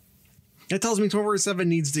tells me 24/7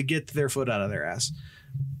 needs to get their foot out of their ass.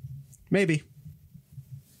 Maybe.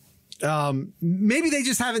 Maybe they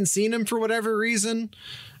just haven't seen him for whatever reason.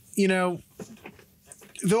 They'll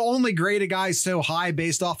only grade a guy so high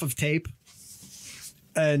based off of tape.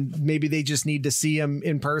 And maybe they just need to see him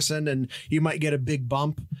in person and you might get a big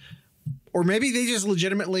bump. Or maybe they just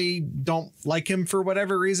legitimately don't like him for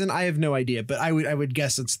whatever reason. I have no idea, but I would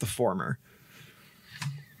guess it's the former.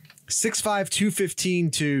 6'5", 215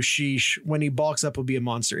 to sheesh. When he bulks up, will be a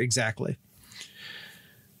monster. Exactly.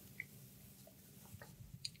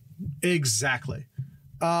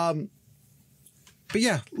 But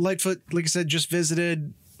yeah, Lightfoot, like I said, just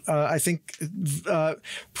visited. I think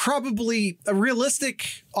probably a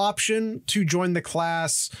realistic option to join the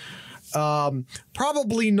class.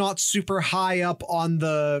 Probably not super high up on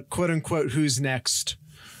the quote unquote who's next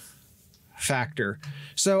factor.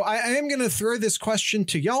 So I am going to throw this question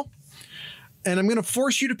to y'all, and I'm going to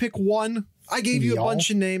force you to pick one. I gave you a bunch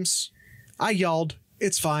of names. I yelled.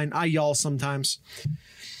 It's fine. I yell sometimes.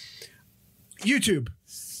 YouTube.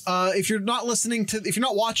 If you're not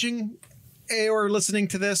watching or listening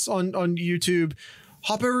to this on YouTube,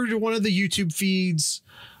 hop over to one of the YouTube feeds.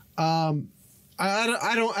 I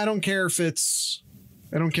don't care if it's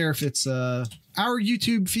our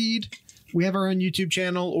YouTube feed. We have our own YouTube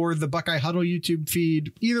channel, or the Buckeye Huddle YouTube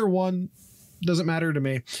feed. Either one doesn't matter to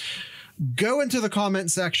me. Go into the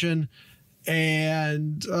comment section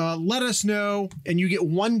and let us know, and you get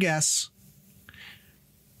one guess.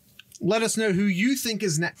 Let us know who you think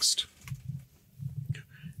is next.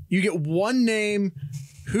 You get one name.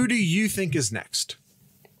 Who do you think is next?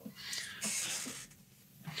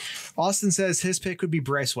 Austin says his pick would be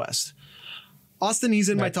Bryce West. Austin, he's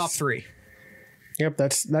in my top 3. Yep,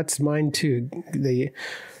 that's mine too. The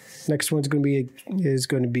next one's going to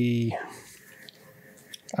be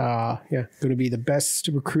the best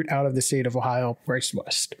recruit out of the state of Ohio, Bryce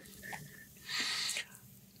West.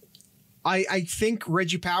 I think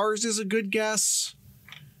Reggie Powers is a good guess.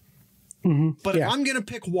 Mm-hmm. But if I'm going to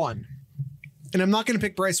pick one, and I'm not going to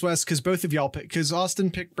pick Bryce West because both of y'all pick, because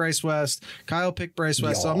Austin picked Bryce West, Kyle picked Bryce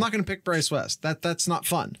West, so I'm not going to pick Bryce West. That's not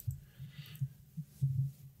fun.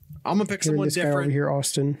 I'm going to pick someone different. Guy over here,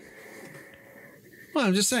 Austin. Well,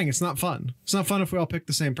 I'm just saying it's not fun. It's not fun if we all pick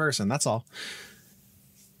the same person. That's all.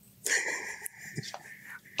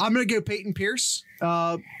 I'm going to go Peyton Pierce.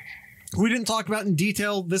 We didn't talk about in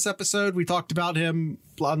detail this episode. We talked about him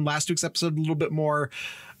on last week's episode a little bit more.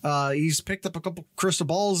 He's picked up a couple crystal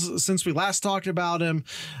balls since we last talked about him.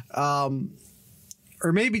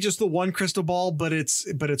 Or maybe just the one crystal ball, but it's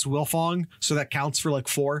Wilfong, so that counts for like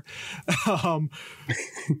 4.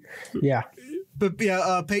 Yeah. But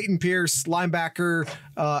yeah, Peyton Pierce, linebacker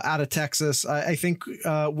out of Texas, I think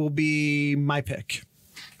will be my pick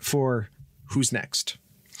for who's next.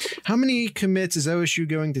 How many commits is OSU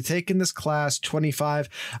going to take in this class? 25.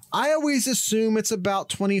 I always assume it's about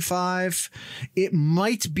 25. It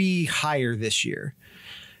might be higher this year.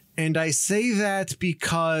 And I say that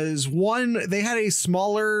because, one, they had a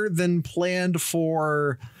smaller than planned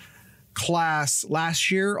for class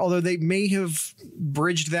last year, although they may have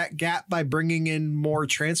bridged that gap by bringing in more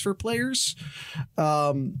transfer players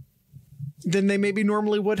than they maybe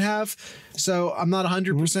normally would have. So I'm not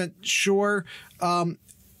 100% sure.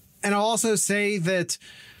 And I'll also say that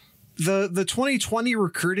the 2020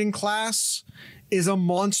 recruiting class is a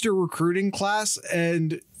monster recruiting class,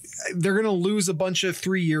 and they're going to lose a bunch of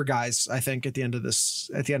 3-year guys, I think, at the end of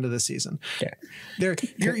this season. Yeah.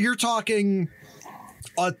 You're talking,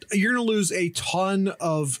 you're going to lose a ton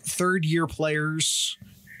of 3rd-year players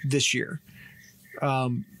this year.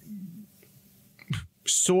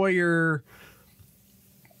 Sawyer,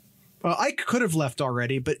 Ike could have left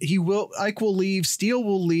already, but Ike will leave. Steele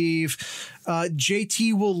will leave.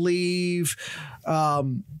 JT will leave.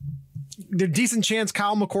 There's a decent chance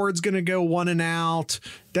Kyle McCord's going to go 1 and out.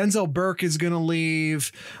 Denzel Burke is going to leave.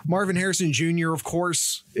 Marvin Harrison Jr., of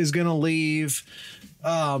course, is going to leave.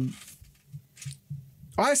 Ohio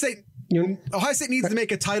State needs to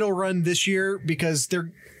make a title run this year because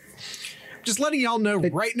they're just letting y'all know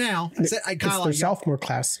right now. It's their sophomore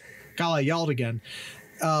class. Kyle, I yelled again.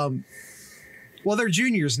 Well, they're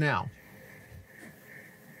juniors now.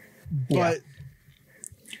 But yeah.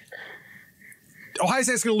 Ohio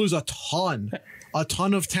State's going to lose a ton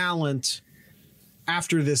of talent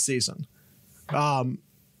after this season.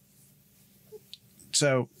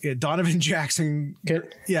 So yeah, Donovan Jackson.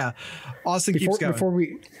 Austin keeps going.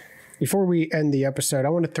 Before we end the episode, I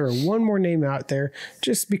want to throw one more name out there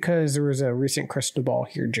just because there was a recent crystal ball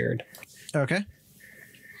here, Jared. Okay.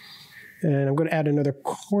 And I'm going to add another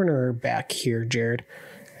cornerback here, Jared.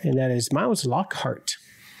 And that is Miles Lockhart.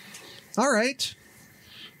 All right.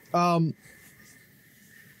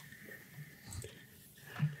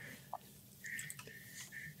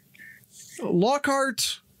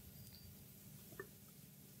 Lockhart,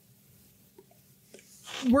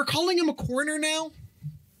 we're calling him a corner now?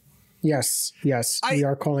 Yes, we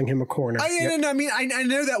are calling him a corner. I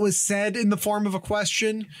know that was said in the form of a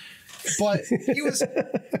question, but he was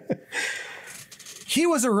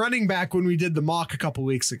a running back when we did the mock a couple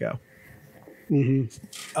weeks ago.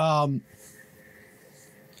 Mm-hmm.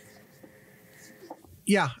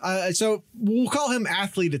 So we'll call him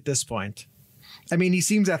athlete at this point. I mean, he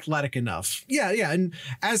seems athletic enough. Yeah. And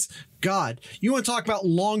you want to talk about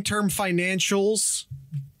long-term financials?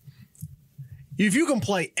 If you can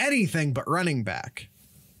play anything but running back.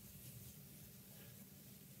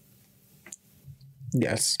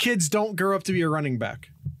 Yes. Kids don't grow up to be a running back.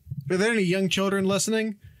 Are there any young children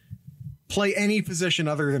listening? Play any position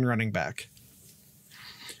other than running back.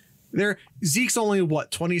 Zeke's only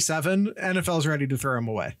 27? NFL's ready to throw him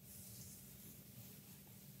away.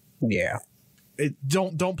 Yeah.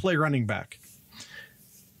 Don't play running back.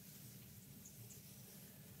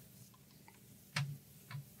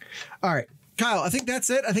 All right, Kyle, I think that's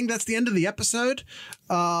it. I think that's the end of the episode.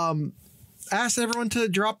 Ask everyone to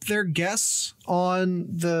drop their guess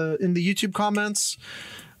in the YouTube comments.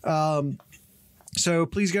 So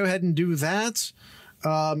please go ahead and do that.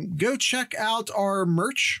 Go check out our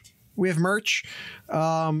merch. We have merch.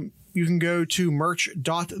 You can go to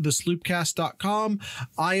merch.thesloopcast.com.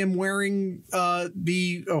 I am wearing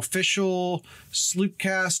the official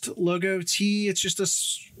Sloopcast logo tee. It's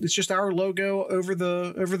just our logo over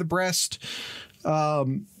the breast. I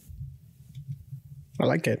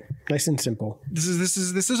like it. Nice and simple. This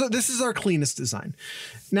is our cleanest design.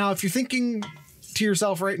 Now, if you're thinking to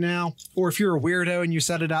yourself right now, or if you're a weirdo and you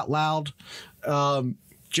said it out loud,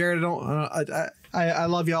 Jared, I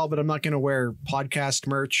love y'all, but I'm not going to wear podcast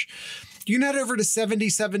merch. You can head over to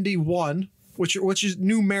 7071, which is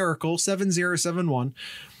numerical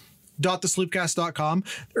 7071.thesloopcast.com.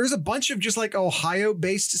 There's a bunch of just like Ohio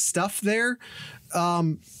based stuff there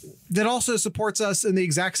that also supports us in the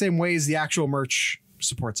exact same ways the actual merch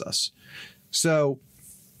supports us. So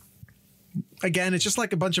again, it's just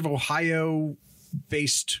like a bunch of Ohio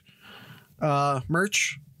based apparel,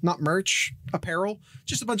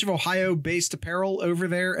 just a bunch of Ohio-based apparel over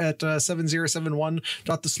there at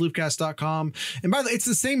 7071.thesloopcast.com. And by the way, it's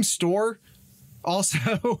the same store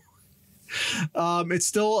also. It's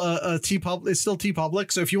still it's still T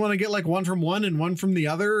Public. So if you want to get like one from one and one from the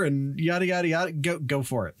other and yada yada yada, go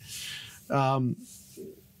for it.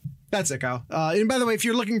 That's it, Kyle. And by the way, if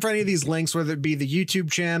you're looking for any of these links, whether it be the YouTube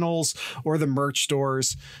channels or the merch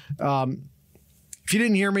stores, if you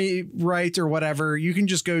didn't hear me right or whatever, you can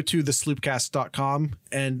just go to thesloopcast.com,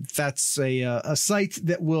 and that's a site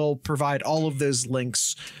that will provide all of those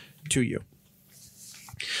links to you.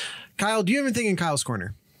 Kyle, do you have anything in Kyle's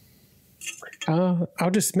Corner?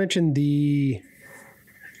 I'll just mention the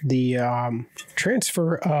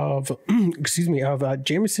transfer of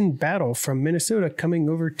Jamison Battle from Minnesota coming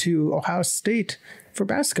over to Ohio State for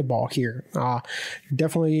basketball here.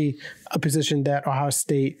 Definitely a position that Ohio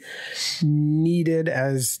State needed,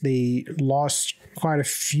 as they lost quite a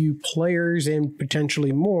few players and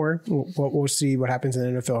potentially more. We'll see what happens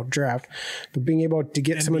in the NFL draft. But being able to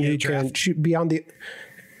get someone who can shoot beyond the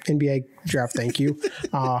NBA draft, thank you.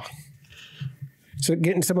 So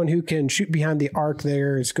getting someone who can shoot behind the arc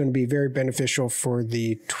there is going to be very beneficial for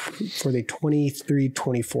the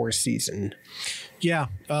 23-24 season. Yeah.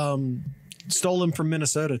 Stole him from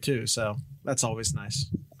Minnesota too, so that's always nice.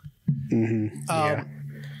 Yeah.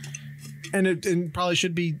 And it probably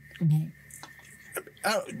should be.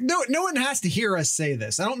 No one has to hear us say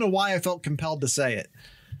this. I don't know why I felt compelled to say it.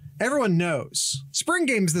 Everyone knows spring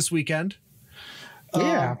games this weekend.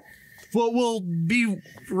 Yeah. Well, we'll be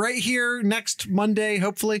right here next Monday,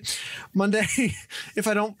 hopefully. Monday, if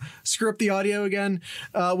I don't screw up the audio again.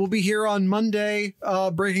 We'll be here on Monday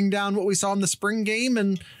breaking down what we saw in the spring game.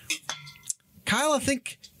 And Kyle, I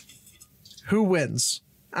think, who wins?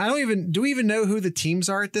 Do we even know who the teams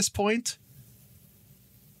are at this point?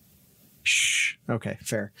 Shh. Okay,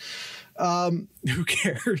 fair. Who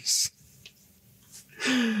cares?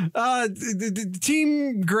 The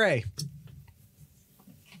Team Gray.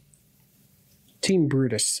 Team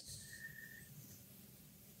Brutus.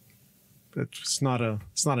 It's not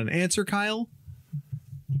an answer, Kyle.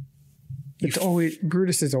 It's always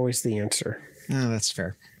Brutus is always the answer. No, that's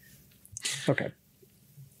fair. Okay.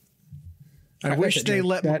 I wish they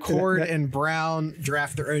let McCord and Brown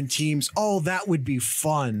draft their own teams. Oh, that would be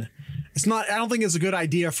fun. I don't think it's a good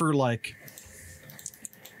idea for like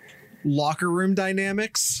locker room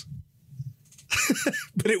dynamics,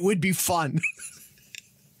 but it would be fun.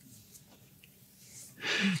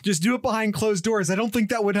 Just do it behind closed doors. I don't think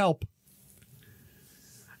that would help.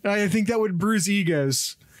 I think that would bruise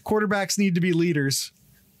egos. Quarterbacks need to be leaders.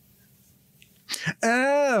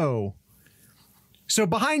 Oh. So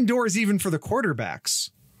behind doors even for the quarterbacks.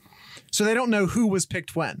 So they don't know who was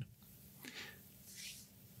picked when.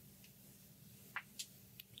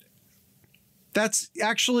 That's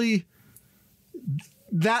actually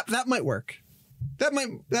that might work. That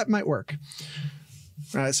might work.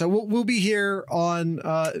 All right, so we'll be here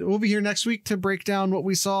next week to break down what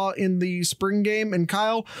we saw in the spring game. And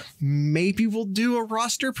Kyle, maybe we'll do a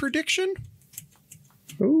roster prediction.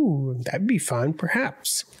 Ooh, that'd be fun,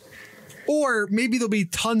 perhaps. Or maybe there'll be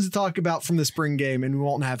tons to talk about from the spring game and we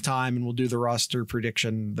won't have time and we'll do the roster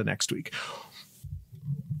prediction the next week.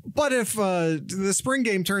 But if the spring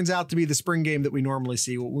game turns out to be the spring game that we normally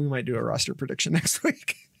see, we might do a roster prediction next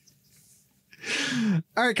week.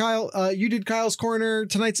 All right, Kyle, you did Kyle's Corner.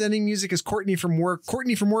 Tonight's ending music is Courtney from Work.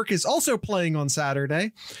 Courtney from Work is also playing on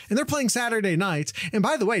Saturday, and they're playing Saturday night. And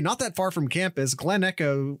by the way, not that far from campus. Glen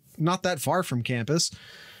Echo, not that far from campus.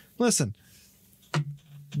 Listen,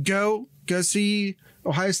 go see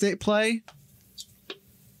Ohio State play.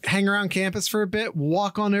 Hang around campus for a bit.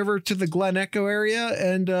 Walk on over to the Glen Echo area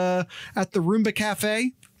and at the Roomba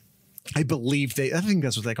Cafe. I think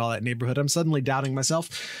that's what they call that neighborhood. I'm suddenly doubting myself.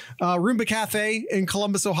 Roomba Cafe in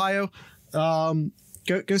Columbus, Ohio.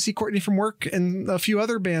 Go see Courtney from Work and a few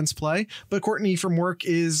other bands play. But Courtney from Work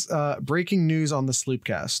is breaking news on the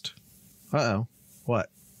Sloopcast. Uh-oh. What?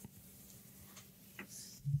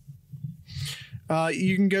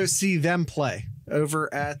 You can go see them play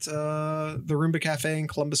over at the Roomba Cafe in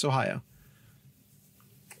Columbus, Ohio.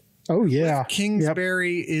 Oh, yeah.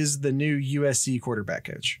 Kingsbury is the new USC quarterback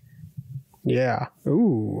coach. Yeah.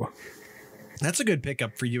 Ooh. That's a good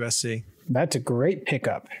pickup for USC. That's a great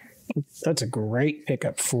pickup. That's a great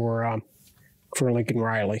pickup for Lincoln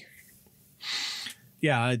Riley.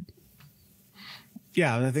 Yeah. I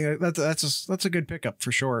think that's a good pickup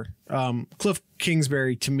for sure. Cliff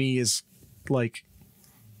Kingsbury to me is like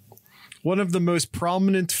one of the most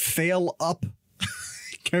prominent fail up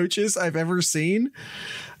coaches I've ever seen.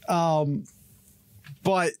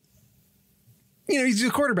 But he's a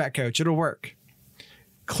quarterback coach. It'll work.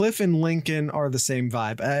 Cliff and Lincoln are the same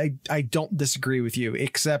vibe. I don't disagree with you,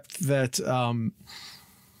 except that I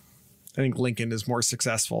think Lincoln is more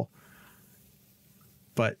successful.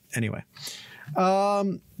 But anyway,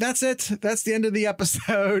 that's it. That's the end of the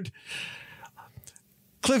episode.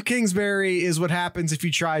 Cliff Kingsbury is what happens if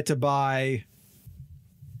you try to buy.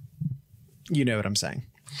 You know what I'm saying.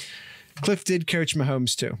 Cliff did coach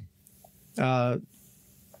Mahomes too.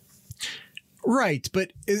 Right.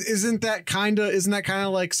 But isn't that kind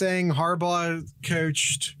of like saying Harbaugh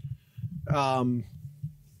coached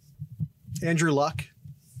Andrew Luck?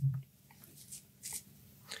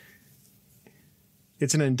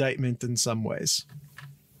 It's an indictment in some ways.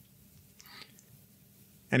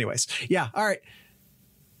 Anyways. Yeah. All right.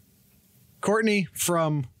 Courtney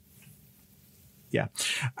from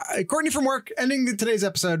work, ending today's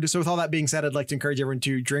episode. So with all that being said, I'd like to encourage everyone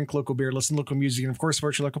to drink local beer, listen to local music, and of course,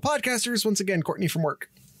 support your local podcasters. Once again, Courtney from work.